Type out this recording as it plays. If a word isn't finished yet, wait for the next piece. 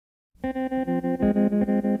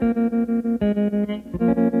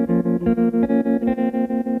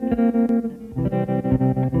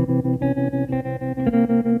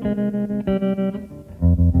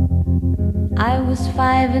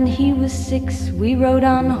5 and he was 6. We rode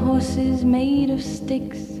on horses made of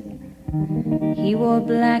sticks. He wore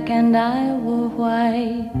black and I wore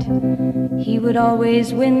white. He would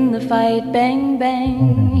always win the fight. Bang,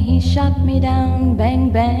 bang, he shot me down.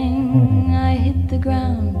 Bang, bang, I hit the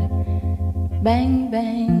ground. Bang,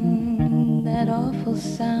 bang, that awful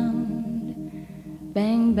sound.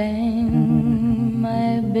 Bang, bang,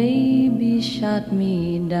 my baby shot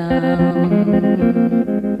me down.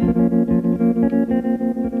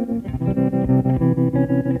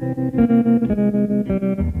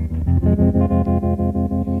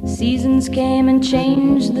 Seasons came and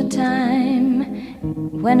changed the time.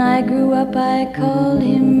 When I grew up I called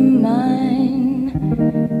him mine.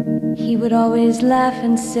 He would always laugh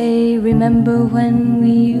and say, remember when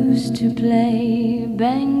we used to play?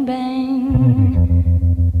 Bang,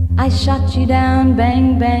 bang, I shot you down.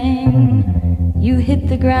 Bang, bang, you hit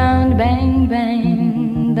the ground. Bang,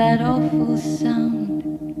 bang, that awful sound.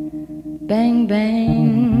 Bang,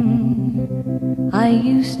 bang, I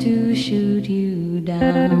used to shoot you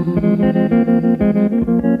down.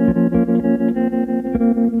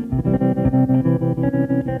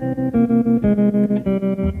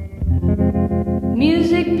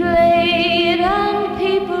 Music played and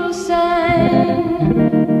people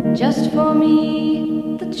sang. Just for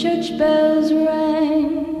me the church bells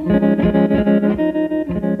rang.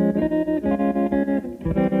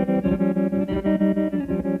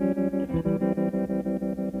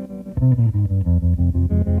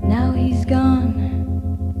 Now he's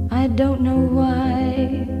gone, I don't know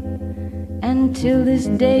why. And till this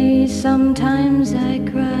day sometimes I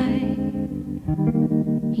cry.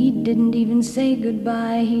 He didn't even say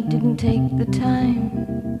goodbye. He didn't take the time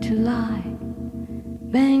to lie.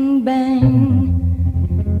 Bang,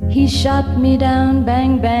 bang, he shot me down.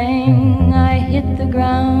 Bang, bang, I hit the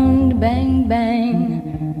ground. Bang, bang,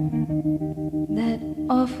 that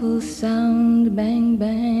awful sound. Bang,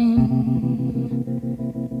 bang,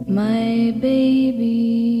 my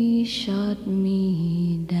baby shot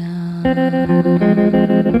me down.